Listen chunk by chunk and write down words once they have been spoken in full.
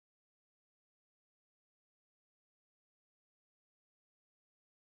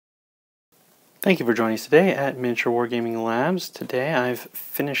Thank you for joining us today at Miniature Wargaming Labs. Today I've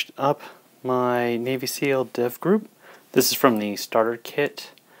finished up my Navy SEAL DevGru. This is from the starter kit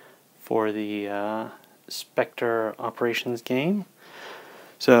for the Spectre operations game.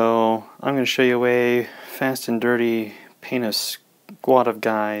 So I'm going to show you a way fast and dirty, paint a squad of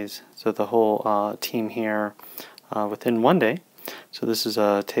guys, so the whole team here within one day. So this is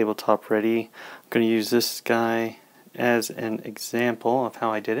tabletop ready. I'm going to use this guy as an example of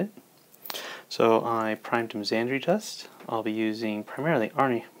how I did it. So I primed him Zhandri dust. I'll be using primarily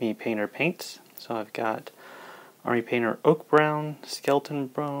Army Painter paints. So I've got Army Painter Oak Brown, Skeleton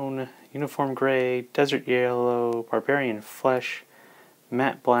Brown, Uniform Gray, Desert Yellow, Barbarian Flesh,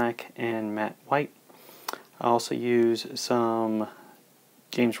 Matte Black, and Matte White. I also use some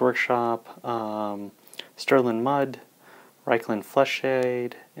Games Workshop Stirland Mud, Reikland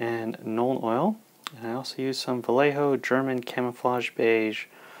Fleshshade, and Nuln Oil. And I also use some Vallejo German Camouflage Beige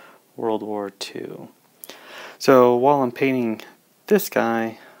World War II. So while I'm painting this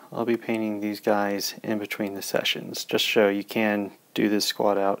guy, I'll be painting these guys in between the sessions, just to show you can do this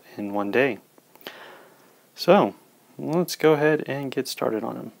squad out in one day. So let's go ahead and get started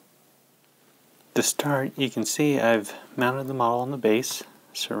on him. To start, you can see I've mounted the model on the base,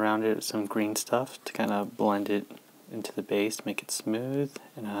 surrounded it with some green stuff to kind of blend it into the base, make it smooth,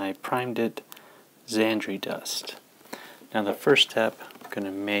 and I primed it Zhandri dust. Now the first step I'm going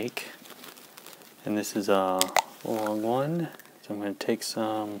to make, and this is a long one, so I'm going to take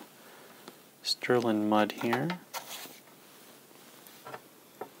some Stirland Mud here,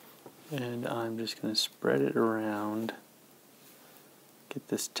 and I'm just going to spread it around, get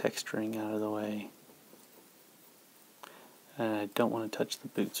this texturing out of the way, and I don't want to touch the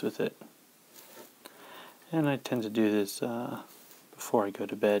boots with it. And I tend to do this before I go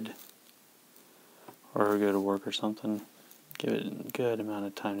to bed or go to work or something. Give it a good amount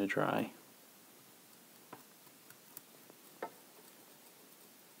of time to dry.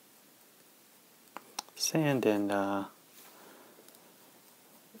 Sand and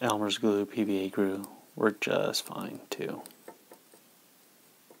Elmer's glue, PVA glue work just fine too.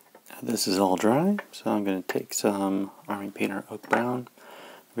 Now this is all dry, so I'm going to take some Army Painter Oak Brown.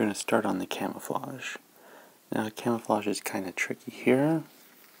 We're going to start on the camouflage. Now camouflage is kind of tricky here,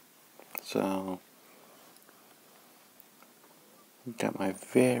 so I've got my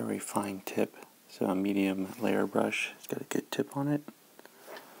very fine tip, so a medium layer brush. It's got a good tip on it.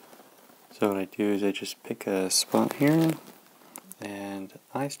 So what I do is I just pick a spot here and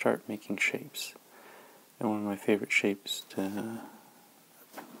I start making shapes. And one of my favorite shapes to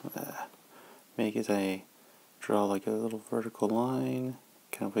make is I draw like a little vertical line,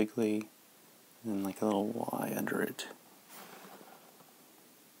 kind of wiggly, and then like a little Y under it.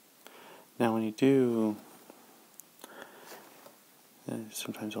 Now when you do,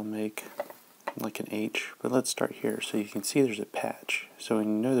 sometimes I'll make like an H, but let's start here so you can see there's a patch. So when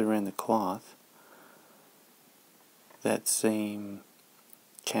you know they ran the cloth, that same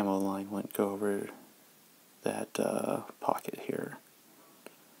camo line wouldn't go over that pocket here.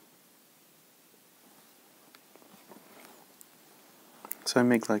 So I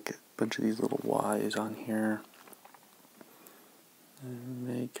make like a bunch of these little Y's on here. And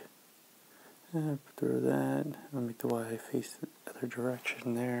make through that. I'll make the Y face the other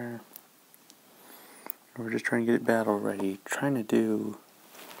direction there. We're just trying to get it battle ready. Trying to do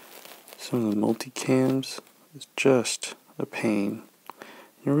some of the multicams is just a pain.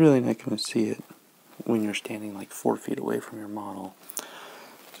 You're really not going to see it when you're standing like 4 feet away from your model.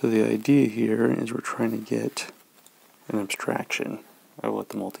 So the idea here is we're trying to get an abstraction of what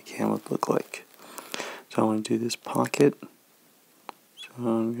the multicam would look like. So I want to do this pocket. So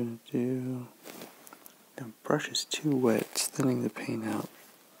I'm going to do, the brush is too wet, it's thinning the paint out.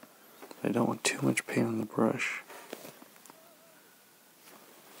 I don't want too much paint on the brush.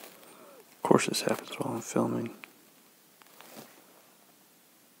 Of course this happens while I'm filming.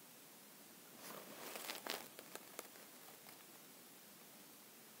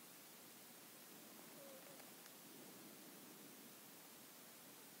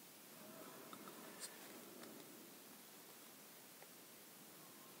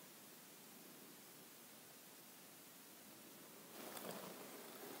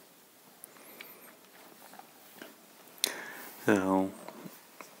 So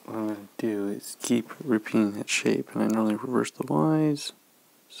what I'm going to do is keep repeating that shape, and I normally reverse the Y's.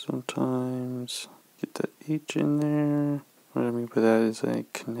 Sometimes get that H in there. What I mean by that is I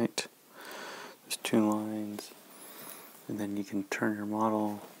connect those two lines, and then you can turn your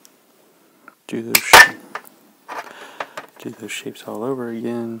model, do those shapes all over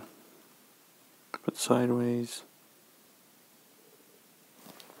again, put sideways.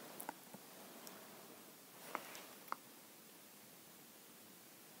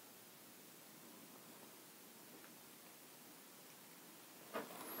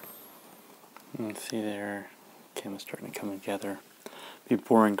 You can see there, camo starting to come together. It'd be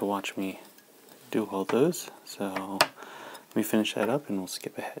boring to watch me do all those, so let me finish that up and we'll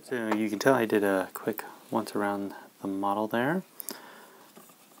skip ahead. So you can tell I did a quick once around the model there,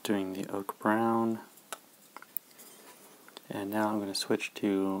 doing the oak brown. And now I'm going to switch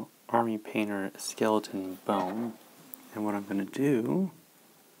to Army Painter Skeleton Bone. And what I'm going to do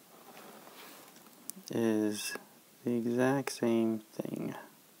is the exact same thing.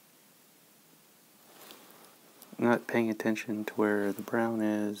 Not paying attention to where the brown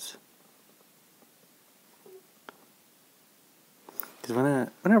is. Because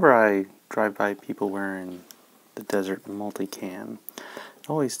whenever I drive by people wearing the desert multicam, it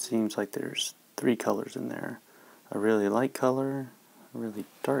always seems like there's 3 colors in there. A really light color, a really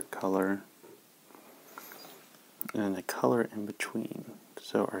dark color, and a color in between.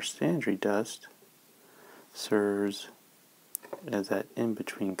 So our Zhandri dust serves as that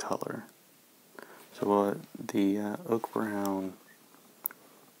in-between color. So what the oak brown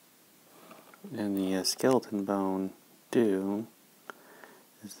and the skeleton bone do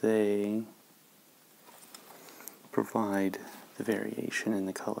is they provide the variation in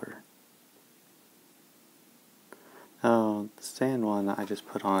the color. Oh, the sand one I just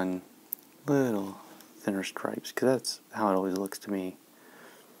put on little thinner stripes because that's how it always looks to me.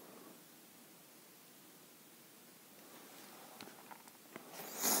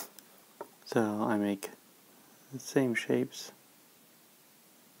 So I make the same shapes,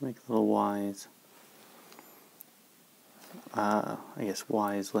 make little Y's. I guess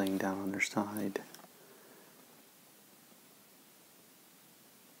Y's laying down on their side.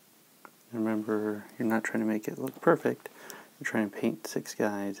 Remember, you're not trying to make it look perfect. You're trying to paint 6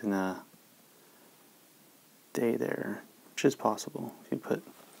 guys in a day there, which is possible if you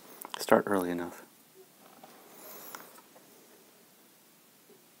start early enough.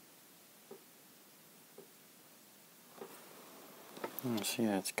 See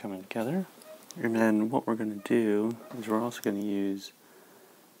how it's coming together. And then what we're going to do is we're also going to use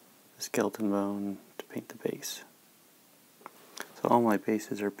the skeleton bone to paint the base. So all my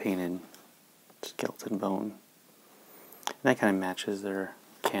bases are painted skeleton bone. And that kind of matches their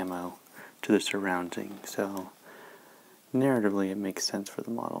camo to the surrounding. So narratively it makes sense for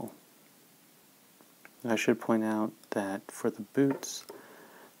the model. I should point out that for the boots,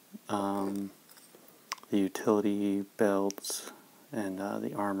 the utility belts, and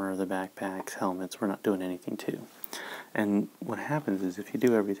the armor, the backpacks, helmets, we're not doing anything to. And what happens is if you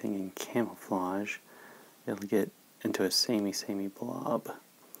do everything in camouflage, it'll get into a samey blob.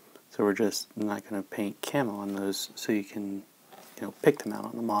 So we're just not going to paint camo on those so you can, pick them out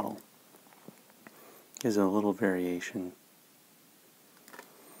on the model. There's a little variation.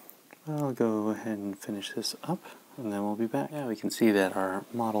 I'll go ahead and finish this up and then we'll be back. Yeah, we can see that our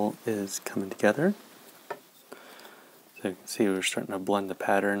model is coming together. So you can see we're starting to blend the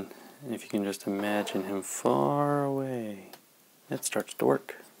pattern. And if you can just imagine him far away, it starts to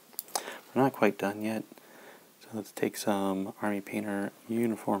work. We're not quite done yet. So let's take some Army Painter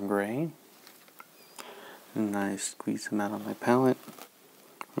Uniform Gray. And I squeeze some out on my palette.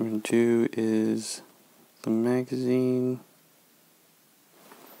 What I'm going to do is the magazine.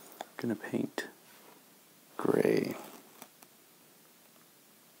 I'm going to paint gray.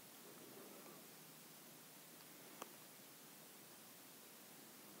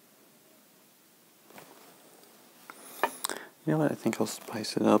 You know what, I think I'll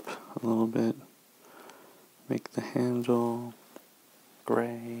spice it up a little bit. Make the handle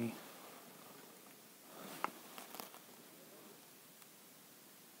gray.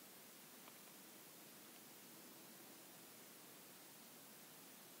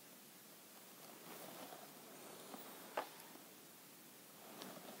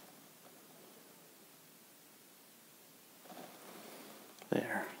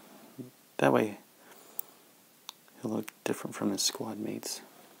 There. That way he'll look different from his squad mates.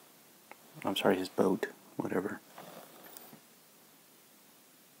 I'm sorry, his boat, whatever.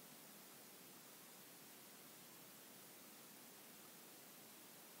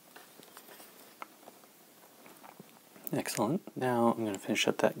 Excellent. Now I'm going to finish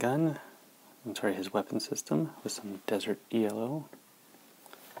up that gun. I'm sorry, his weapon system with some desert yellow.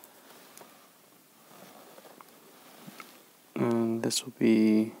 And this will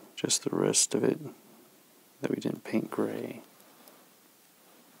be just the rest of it that we didn't paint gray.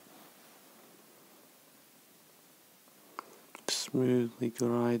 Smoothly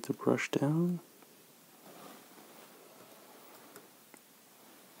glide the brush down.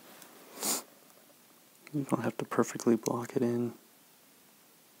 You don't have to perfectly block it in,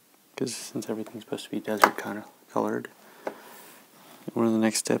 because since everything's supposed to be desert kind of colored, One of the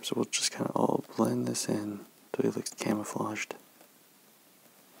next steps, we'll just kind of all blend this in so it looks camouflaged.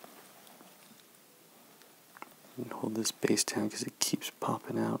 And hold this base down because it keeps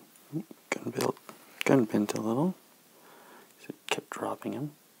popping out. Gun bent a little. So it kept dropping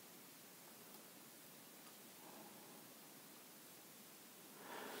him.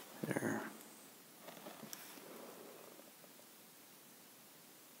 There.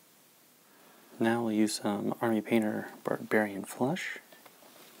 Now we'll use some Army Painter Barbarian Flesh.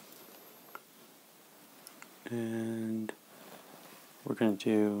 And we're going to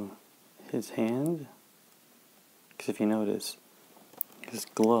do his hand. Because if you notice, his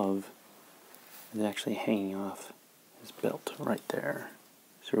glove is actually hanging off his belt right there.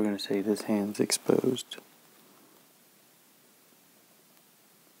 So we're going to say this hand's exposed.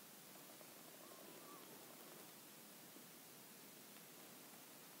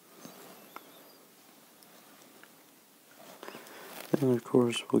 And of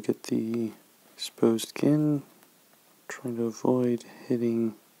course we'll get the exposed skin, trying to avoid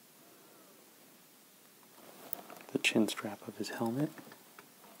hitting the chin strap of his helmet.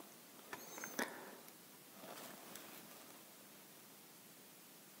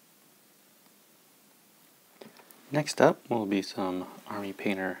 Next up will be some Army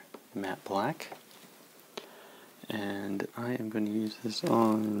Painter Matte Black. And I am going to use this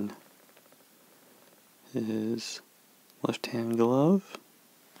on his left hand glove,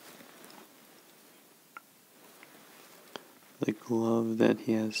 the glove that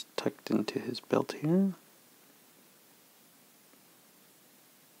he has tucked into his belt here,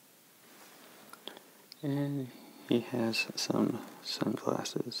 and he has some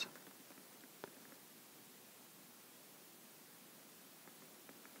sunglasses.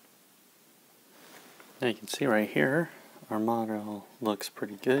 Now you can see right here, our model looks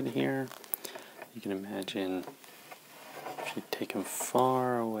pretty good here. You can imagine if you take him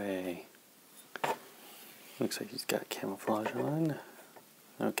far away, looks like he's got camouflage on.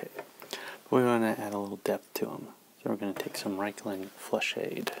 Okay, but we want to add a little depth to him. So we're going to take some Reikland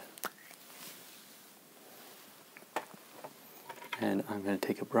Fleshshade. And I'm going to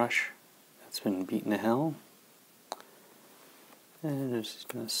take a brush that's been beaten to hell. And I'm just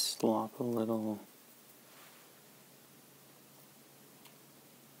going to slop a little.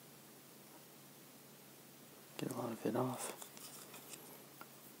 Get a lot of it off.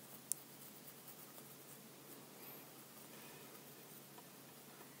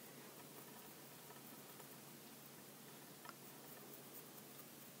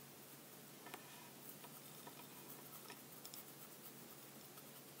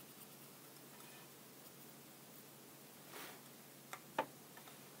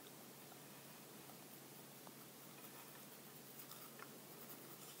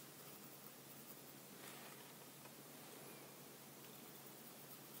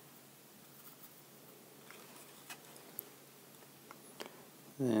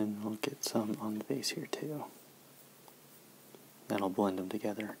 Then we'll get some on the base here too. That'll blend them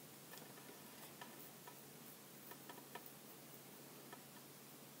together.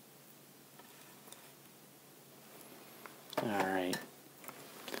 Alright.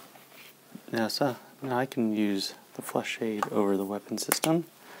 Now I can use the Fleshshade over the weapon system.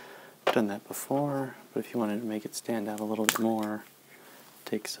 I've done that before, but if you wanted to make it stand out a little bit more,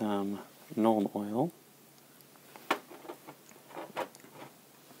 take some Nuln Oil.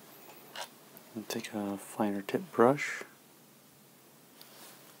 And take a finer tip brush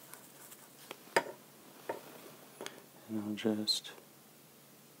and I'll just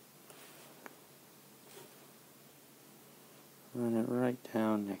run it right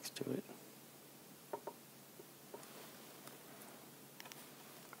down next to it.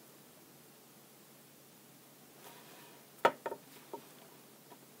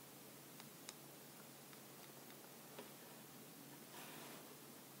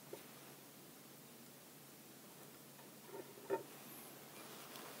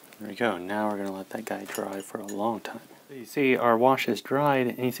 There we go. Now we're going to let that guy dry for a long time. So you see our wash is dried,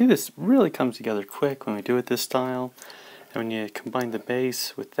 and you see this really comes together quick when we do it this style. And when you combine the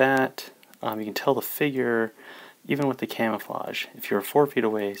base with that, you can tell the figure, even with the camouflage. If you're 4 feet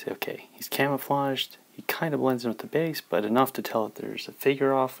away, you say, okay, he's camouflaged. He kind of blends in with the base, but enough to tell that there's a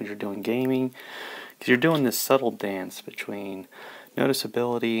figure off when you're doing gaming. Because you're doing this subtle dance between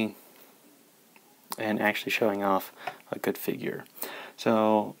noticeability and actually showing off a good figure.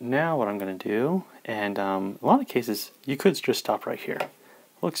 So now what I'm going to do, and a lot of cases you could just stop right here.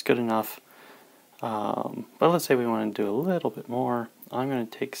 Looks good enough, but let's say we want to do a little bit more. I'm going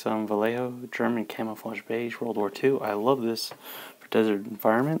to take some Vallejo German Camouflage Beige World War II. I love this for desert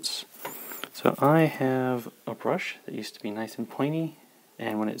environments. So I have a brush that used to be nice and pointy,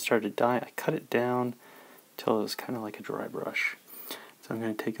 and when it started to die, I cut it down till it was kind of like a dry brush. So I'm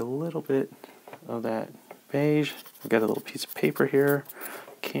going to take a little bit of that beige. I've got a little piece of paper here,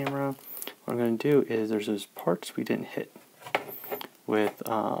 camera. What I'm going to do is there's those parts we didn't hit with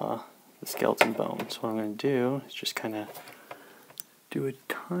the skeleton bone. So what I'm going to do is just kind of do a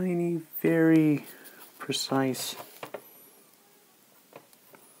tiny, very precise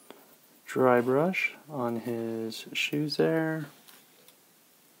dry brush on his shoes there.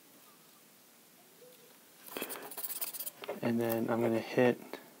 And then I'm going to hit,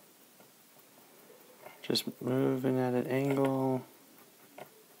 just moving at an angle.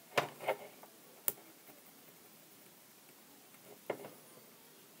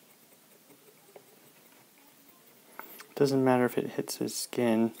 Doesn't matter if it hits his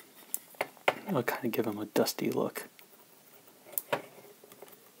skin, it'll kind of give him a dusty look.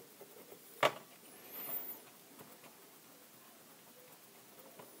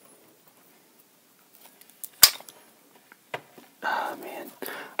 Oh man,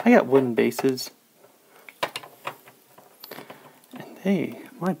 I got wooden bases, and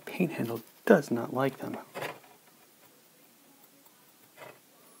my paint handle does not like them.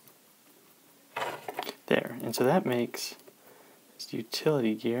 There, and so that makes this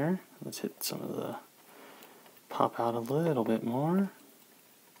utility gear. Let's hit some of the, pop out a little bit more.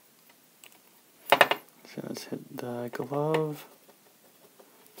 So let's hit the glove,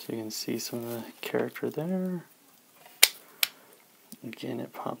 so you can see some of the character there. Again,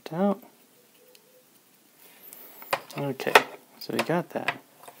 it popped out. Okay, so we got that.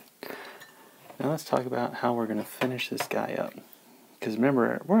 Now let's talk about how we're going to finish this guy up. Because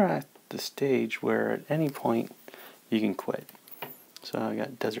remember, we're at the stage where at any point you can quit. So I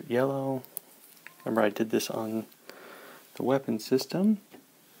got desert yellow. Remember I did this on the weapon system.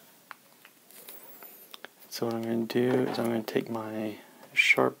 So what I'm going to do is I'm going to take my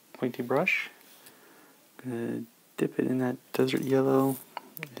sharp pointy brush, I'm going to dip it in that desert yellow,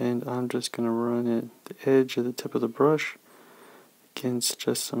 and I'm just going to run it the edge of the tip of the brush against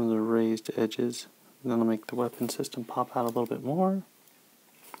just some of the raised edges. And then I'll make the weapon system pop out a little bit more.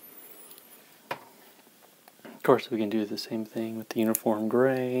 Of course, we can do the same thing with the uniform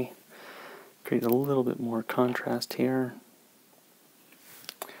gray, create a little bit more contrast here.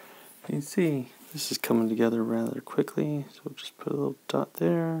 You can see this is coming together rather quickly, so we'll just put a little dot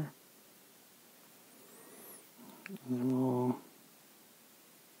there, and then we'll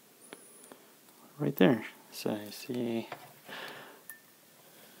right there. So you see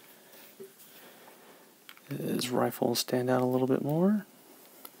his rifle stand out a little bit more,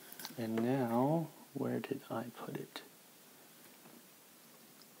 and now where did I put it?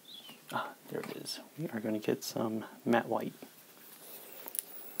 Ah, there it is. We are going to get some matte white.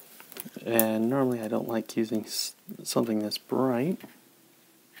 And normally I don't like using something this bright.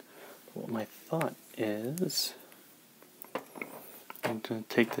 What my thought is, I'm going to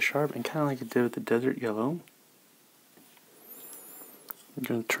take the sharp and kind of like I did with the desert yellow. I'm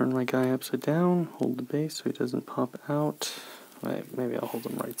going to turn my guy upside down, hold the base so he doesn't pop out. Wait, maybe I'll hold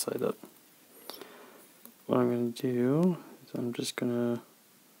him right side up. What I'm going to do is I'm just going to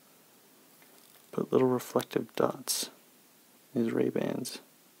put little reflective dots in his Ray-Bans.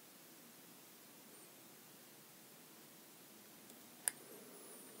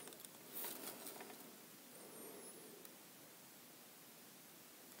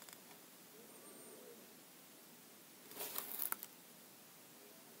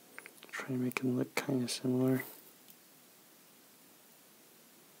 Try to make him look kind of similar.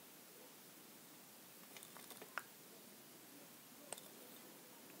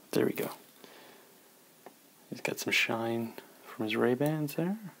 There we go. He's got some shine from his Ray-Bans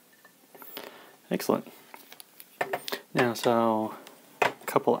there. Excellent. Now, so a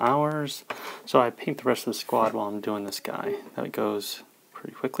couple hours. So I paint the rest of the squad while I'm doing this guy. That goes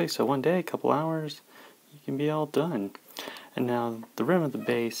pretty quickly. So one day, a couple hours, you can be all done. And now the rim of the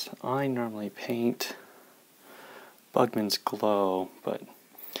base, I normally paint Bugman's Glow, but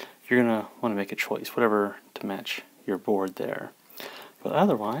you're going to want to make a choice, whatever to match your board there. But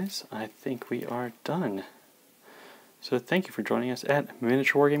otherwise, I think we are done. So thank you for joining us at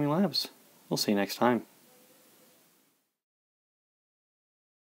Miniature Wargaming Labs. We'll see you next time.